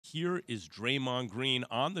Here is Draymond Green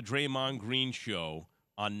on the Draymond Green Show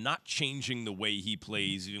on not changing the way he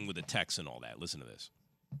plays, even with the text and all that. Listen to this.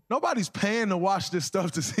 Nobody's paying to watch this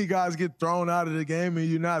stuff to see guys get thrown out of the game and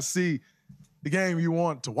you not see the game you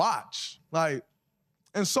want to watch.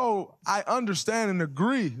 And so I understand and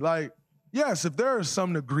agree. Yes, if there is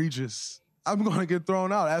something egregious, I'm going to get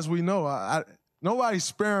thrown out. As we know, nobody's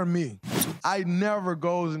sparing me. I never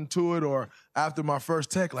goes into it or after my first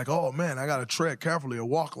tech, oh, man, I got to tread carefully or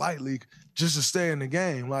walk lightly just to stay in the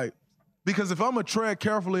game. Because if I'm going to tread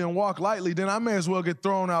carefully and walk lightly, then I may as well get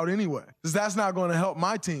thrown out anyway, because that's not going to help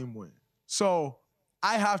my team win. So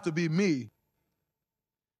I have to be me.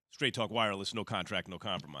 Straight Talk Wireless, no contract, no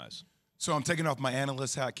compromise. So I'm taking off my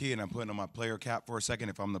analyst hat, Key, and I'm putting on my player cap for a second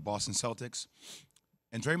if I'm the Boston Celtics.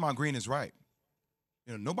 And Draymond Green is right.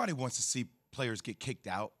 Nobody wants to see players get kicked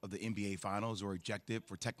out of the NBA Finals or ejected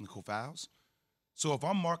for technical fouls. So if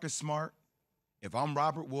I'm Marcus Smart, if I'm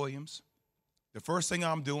Robert Williams, the first thing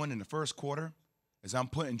I'm doing in the first quarter is I'm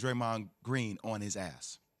putting Draymond Green on his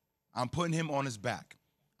ass. I'm putting him on his back.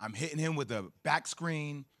 I'm hitting him with a back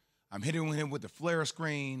screen. I'm hitting him with a flare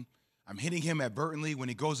screen. I'm hitting him advertently when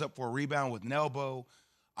he goes up for a rebound with an elbow.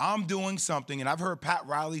 I'm doing something, and I've heard Pat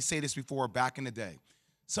Riley say this before back in the day.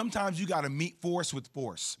 Sometimes you got to meet force with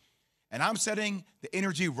force. And I'm setting the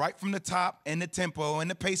energy right from the top and the tempo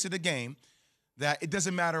and the pace of the game that it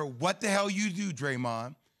doesn't matter what the hell you do,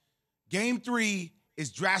 Draymond. Game 3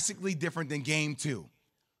 is drastically different than Game 2.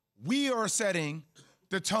 We are setting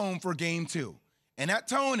the tone for Game 2. And that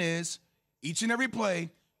tone is, each and every play,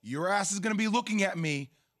 your ass is going to be looking at me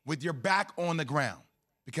with your back on the ground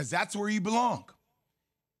because that's where you belong.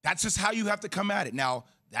 That's just how you have to come at it. Now,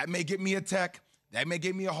 that may get me a tech, that may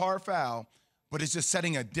get me a hard foul, but it's just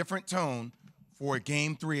setting a different tone for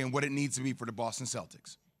Game 3 and what it needs to be for the Boston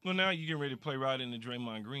Celtics. Well, now you're getting ready to play right into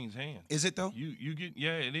Draymond Green's hands. Is it, though?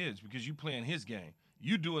 Yeah, it is, because you playing his game.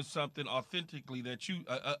 You doing something authentically that you,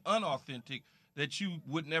 unauthentic that you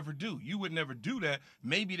would never do. You would never do that.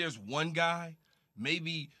 Maybe there's one guy,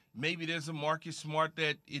 maybe there's a Marcus Smart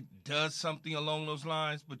that it does something along those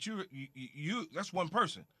lines, but you that's one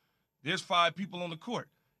person. There's 5 people on the court,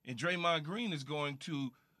 and Draymond Green is going to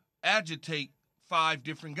agitate 5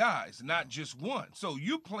 different guys, not just one. So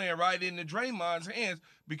you playing right into Draymond's hands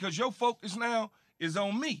because your focus now is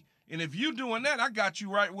on me. And if you doing that, I got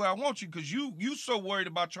you right where I want you because you so worried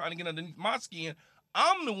about trying to get underneath my skin.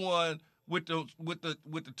 I'm the one with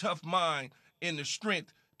the tough mind and the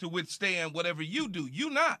strength to withstand whatever you do. You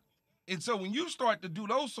not. And so when you start to do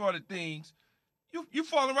those sort of things, you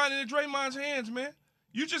falling right into Draymond's hands, man.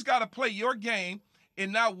 You just got to play your game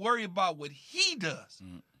and not worry about what he does.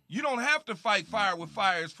 Mm-hmm. You don't have to fight fire with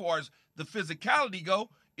fire as far as the physicality go.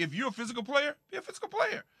 If you're a physical player, be a physical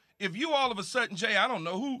player. If you all of a sudden, Jay, I don't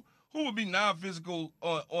know who would be non-physical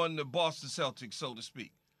on the Boston Celtics, so to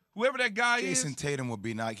speak. Whoever that guy is. Jason Tatum would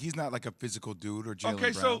be not. He's not like a physical dude or Jaylen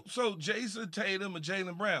Brown. Okay, so Jason Tatum or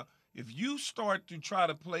Jaylen Brown, if you start to try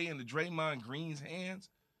to play into Draymond Green's hands,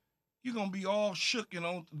 you're gonna be all shook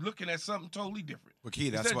and looking at something totally different. But Key,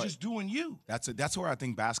 that's just doing you. That's where I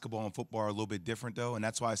think basketball and football are a little bit different, though, and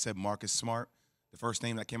that's why I said Marcus Smart, the first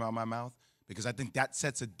name that came out of my mouth, because I think that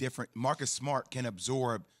sets a different. Marcus Smart can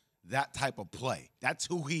absorb that type of play. That's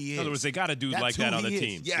who he is. In other words, they got a dude like that on the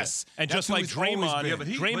team. Yes. Yeah. And just like Draymond,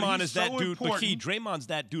 Draymond is that dude. But Key, Draymond's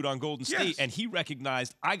that dude on Golden State, and he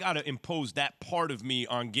recognized, I got to impose that part of me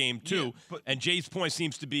on Game 2. Yeah, and Jay's point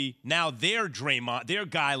seems to be, now their Draymond, their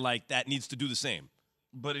guy like that needs to do the same.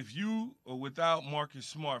 But if you are without Marcus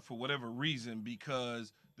Smart for whatever reason,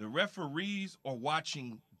 because the referees are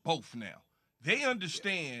watching both now, they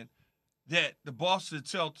understand that the Boston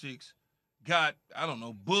Celtics got,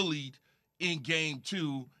 bullied in Game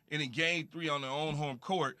 2, and in Game 3 on their own home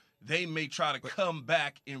court, they may try to come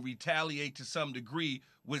back and retaliate to some degree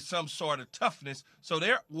with some sort of toughness. So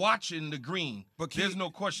they're watching the green. But there's no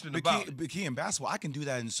question about it. But Key, in basketball, I can do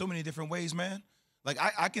that in so many different ways, man. Like,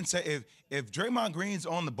 I can say if Draymond Green's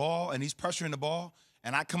on the ball and he's pressuring the ball,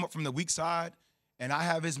 and I come up from the weak side, and I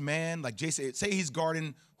have his man, like Jason, say he's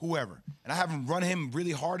guarding whoever, and I have him run him really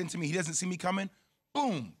hard into me, he doesn't see me coming,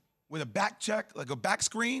 boom, with a back check, like a back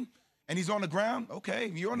screen, and he's on the ground, okay,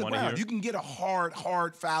 you're on the ground. You can get a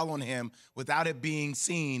hard foul on him without it being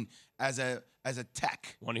seen as a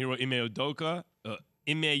tech. Want to hear what Ime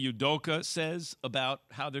Udoka says about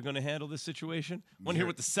how they're going to handle this situation? Want to hear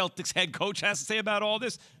what the Celtics head coach has to say about all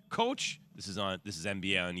this? Coach, this is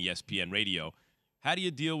NBA on ESPN radio. How do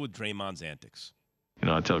you deal with Draymond's antics?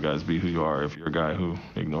 I tell guys, be who you are. If you're a guy who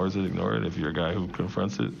ignores it, ignore it. If you're a guy who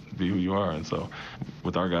confronts it, be who you are. And so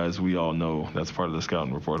with our guys, we all know that's part of the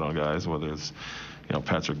scouting report on guys, whether it's,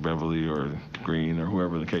 Patrick Beverly or Green or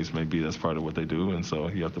whoever the case may be. That's part of what they do, and so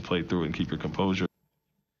you have to play through it and keep your composure.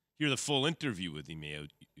 Hear the full interview with Ime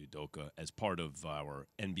Udoka as part of our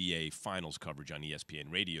NBA Finals coverage on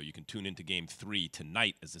ESPN Radio. You can tune into Game 3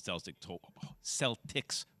 tonight as the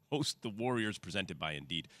Celtics host the Warriors, presented by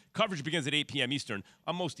Indeed. Coverage begins at 8 p.m. Eastern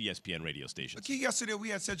on most ESPN radio stations. Yesterday we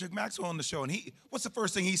had Cedric Maxwell on the show, and what's the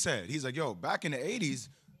first thing he said? He's like, yo, back in the 80s,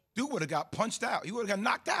 dude would have got punched out. He would have got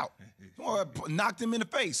knocked out. Or knocked him in the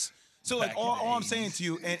face. So, like, all I'm saying to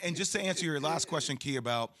you, and just to answer your last question, Key,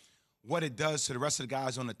 about what it does to the rest of the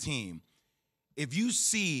guys on the team, if you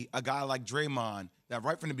see a guy like Draymond that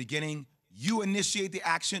right from the beginning, you initiate the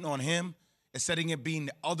action on him instead of it being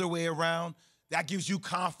the other way around, that gives you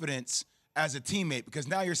confidence as a teammate because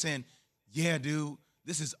now you're saying, yeah, dude,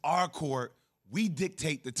 this is our court. We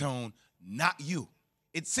dictate the tone, not you.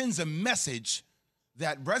 It sends a message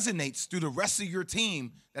that resonates through the rest of your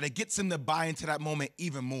team that it gets them to buy into that moment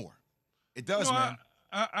even more. It does, man.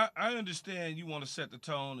 I understand you want to set the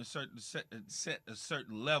tone and set a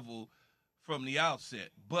certain level from the outset.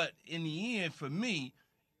 But in the end, for me,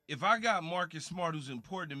 if I got Marcus Smart, who's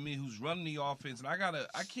important to me, who's running the offense, and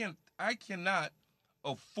I cannot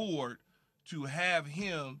afford to have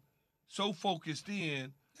him so focused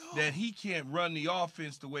in that he can't run the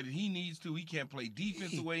offense the way that he needs to. He can't play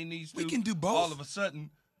defense the way he needs to. We can do both. All of a sudden,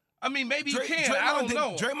 I mean, maybe he can. I don't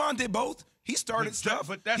know. Draymond did both. He started stuff.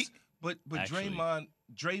 But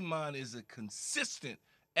Draymond is a consistent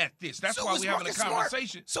at this. That's so why we're having a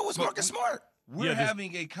conversation. So was Marcus Smart. We're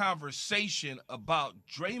having a conversation about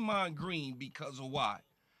Draymond Green because of why.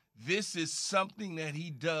 This is something that he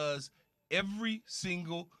does every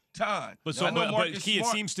single time. But Key, it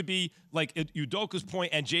seems to be like Udoka's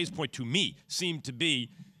point and Jay's point to me seem to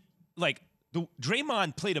be like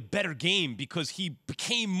Draymond played a better game because he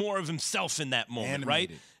became more of himself in that moment,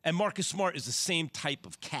 right? And Marcus Smart is the same type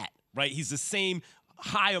of cat, right? He's the same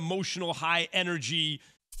high emotional, high energy.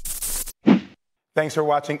 Thanks for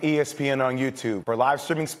watching ESPN on YouTube. For live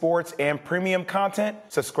streaming sports and premium content,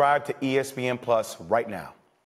 subscribe to ESPN Plus right now.